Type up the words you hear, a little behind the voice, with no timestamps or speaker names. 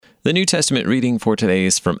The New Testament reading for today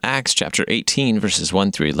is from Acts chapter 18, verses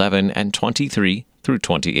 1 through 11 and 23 through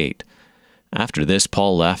 28. After this,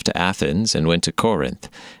 Paul left Athens and went to Corinth,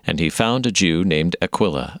 and he found a Jew named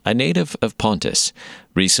Aquila, a native of Pontus,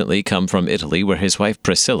 recently come from Italy, where his wife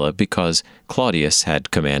Priscilla, because Claudius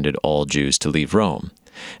had commanded all Jews to leave Rome.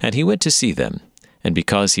 And he went to see them, and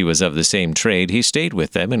because he was of the same trade, he stayed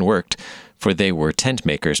with them and worked, for they were tent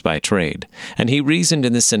makers by trade. And he reasoned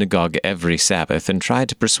in the synagogue every Sabbath, and tried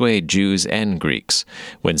to persuade Jews and Greeks.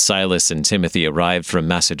 When Silas and Timothy arrived from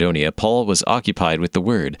Macedonia, Paul was occupied with the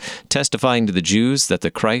word, testifying to the Jews that the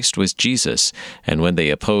Christ was Jesus. And when they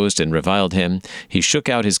opposed and reviled him, he shook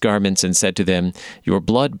out his garments and said to them, "Your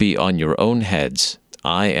blood be on your own heads.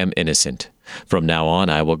 I am innocent. From now on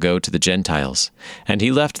I will go to the Gentiles." And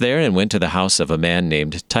he left there and went to the house of a man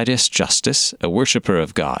named Titus Justus, a worshipper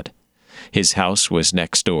of God. His house was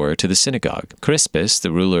next door to the synagogue. Crispus,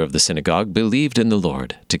 the ruler of the synagogue, believed in the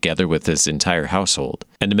Lord, together with his entire household.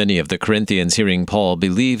 And many of the Corinthians, hearing Paul,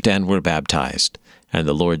 believed and were baptized. And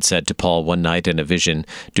the Lord said to Paul one night in a vision,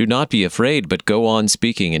 "Do not be afraid, but go on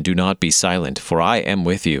speaking, and do not be silent, for I am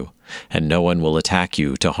with you. And no one will attack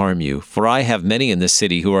you to harm you, for I have many in this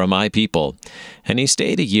city who are my people." And he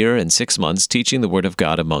stayed 1 year and 6 months, teaching the word of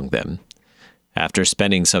God among them. After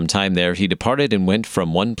spending some time there, he departed and went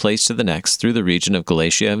from one place to the next through the region of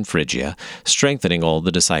Galatia and Phrygia, strengthening all the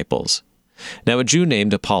disciples. Now a Jew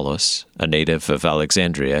named Apollos, a native of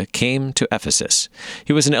Alexandria, came to Ephesus.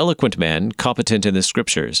 He was an eloquent man, competent in the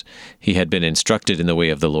Scriptures. He had been instructed in the way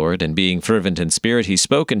of the Lord, and being fervent in spirit, he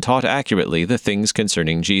spoke and taught accurately the things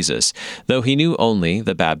concerning Jesus, though he knew only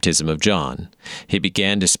the baptism of John. He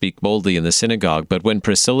began to speak boldly in the synagogue, but when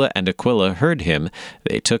Priscilla and Aquila heard him,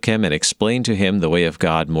 they took him and explained to him the way of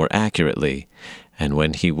God more accurately. And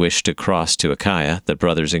when he wished to cross to Achaia, the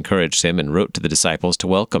brothers encouraged him and wrote to the disciples to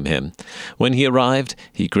welcome him. When he arrived,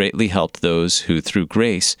 he greatly helped those who through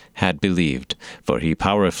grace had believed, for he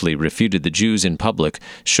powerfully refuted the Jews in public,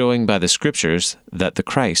 showing by the Scriptures that the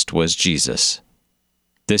Christ was Jesus.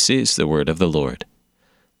 This is the word of the Lord.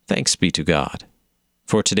 Thanks be to God.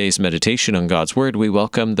 For today's meditation on God's Word, we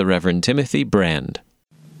welcome the Reverend Timothy Brand.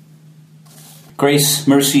 Grace,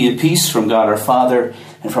 mercy, and peace from God our Father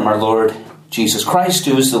and from our Lord Jesus Christ,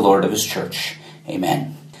 who is the Lord of his church.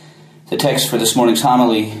 Amen. The text for this morning's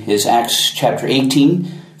homily is Acts chapter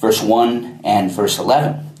 18, verse 1 and verse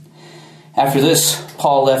 11. After this,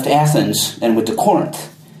 Paul left Athens and went to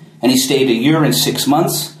Corinth, and he stayed 1 year and 6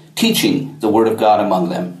 months, teaching the word of God among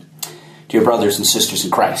them. Dear brothers and sisters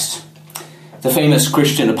in Christ, the famous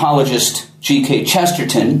Christian apologist G.K.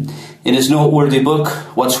 Chesterton, in his noteworthy book,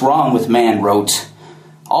 What's Wrong with Man, wrote,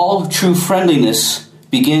 "All true friendliness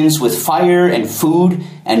begins with fire and food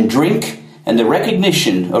and drink and the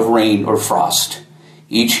recognition of rain or frost.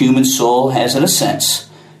 Each human soul has, in a sense,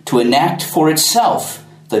 to enact for itself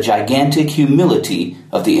the gigantic humility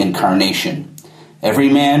of the incarnation. Every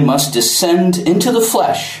man must descend into the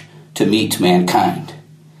flesh to meet mankind."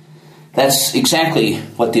 That's exactly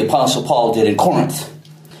what the Apostle Paul did in Corinth.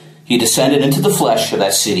 He descended into the flesh of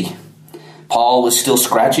that city. Paul was still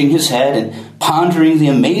scratching his head and pondering the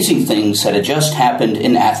amazing things that had just happened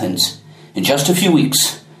in Athens. In just a few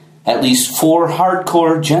weeks, at least 4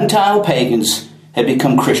 hardcore Gentile pagans had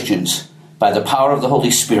become Christians by the power of the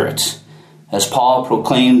Holy Spirit, as Paul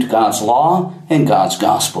proclaimed God's law and God's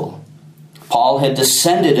gospel. Paul had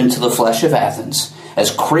descended into the flesh of Athens,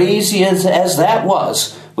 as crazy as that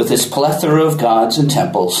was, with its plethora of gods and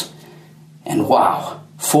temples. And wow,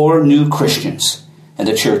 4 new Christians. And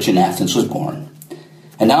the church in Athens was born.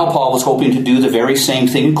 And now Paul was hoping to do the very same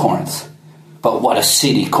thing in Corinth. But what a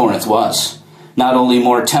city Corinth was. Not only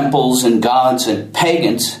more temples and gods and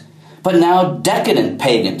pagans, but now decadent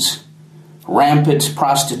pagans. Rampant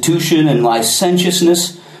prostitution and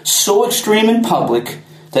licentiousness, so extreme in public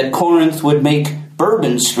that Corinth would make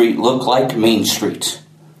Bourbon Street look like Main Street.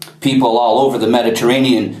 People all over the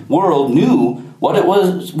Mediterranean world knew what it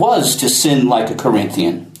was to sin like a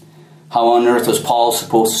Corinthian. How on earth was Paul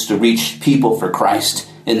supposed to reach people for Christ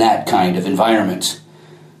in that kind of environment?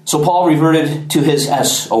 So Paul reverted to his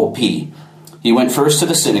SOP. He went first to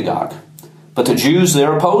the synagogue, but the Jews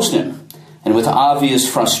there opposed him. And with obvious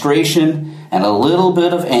frustration and a little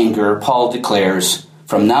bit of anger, Paul declares,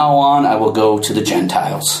 "From now on I will go to the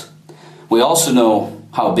Gentiles." We also know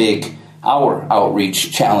how big our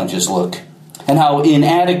outreach challenges look, and how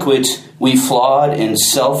inadequate we flawed and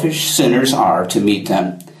selfish sinners are to meet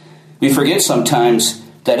them. We forget sometimes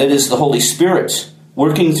that it is the Holy Spirit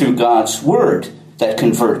working through God's Word that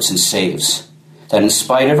converts and saves. That in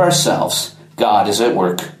spite of ourselves, God is at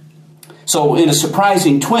work. So in a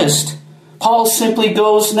surprising twist, Paul simply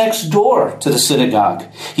goes next door to the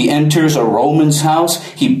synagogue. He enters a Roman's house.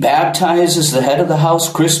 He baptizes the head of the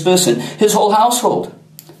house, Crispus, and his whole household,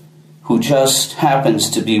 who just happens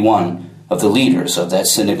to be one of the leaders of that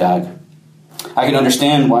synagogue. I can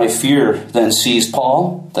understand why fear then seized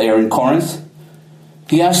Paul there in Corinth.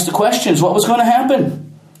 He asked the questions, what was going to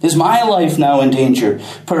happen? Is my life now in danger?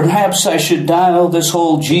 Perhaps I should dial this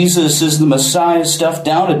whole Jesus is the Messiah stuff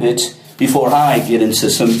down a bit before I get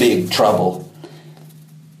into some big trouble.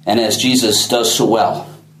 And as Jesus does so well,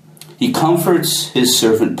 he comforts his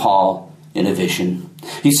servant Paul in a vision.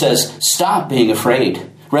 He says, stop being afraid.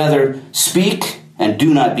 Rather, speak and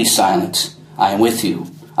do not be silent. I am with you.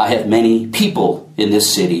 I have many people in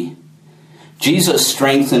this city. Jesus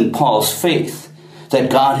strengthened Paul's faith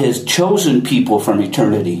that God has chosen people from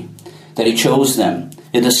eternity, that he chose them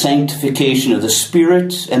in the sanctification of the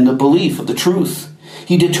Spirit and the belief of the truth.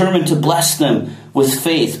 He determined to bless them with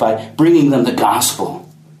faith by bringing them the gospel,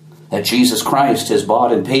 that Jesus Christ has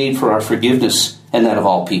bought and paid for our forgiveness and that of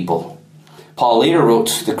all people. Paul later wrote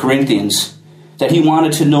to the Corinthians that he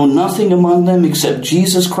wanted to know nothing among them except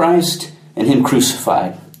Jesus Christ and him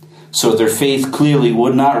crucified, so their faith clearly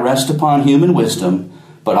would not rest upon human wisdom,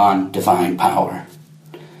 but on divine power.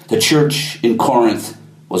 The church in Corinth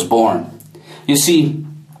was born. You see,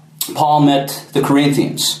 Paul met the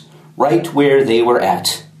Corinthians right where they were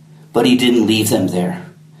at, but he didn't leave them there.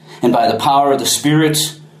 And by the power of the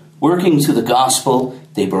Spirit, working through the gospel,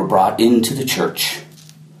 they were brought into the church.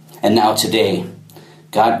 And now today,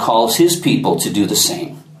 God calls his people to do the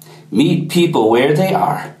same. Meet people where they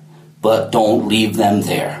are, but don't leave them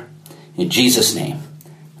there. In Jesus' name,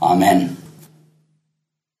 amen.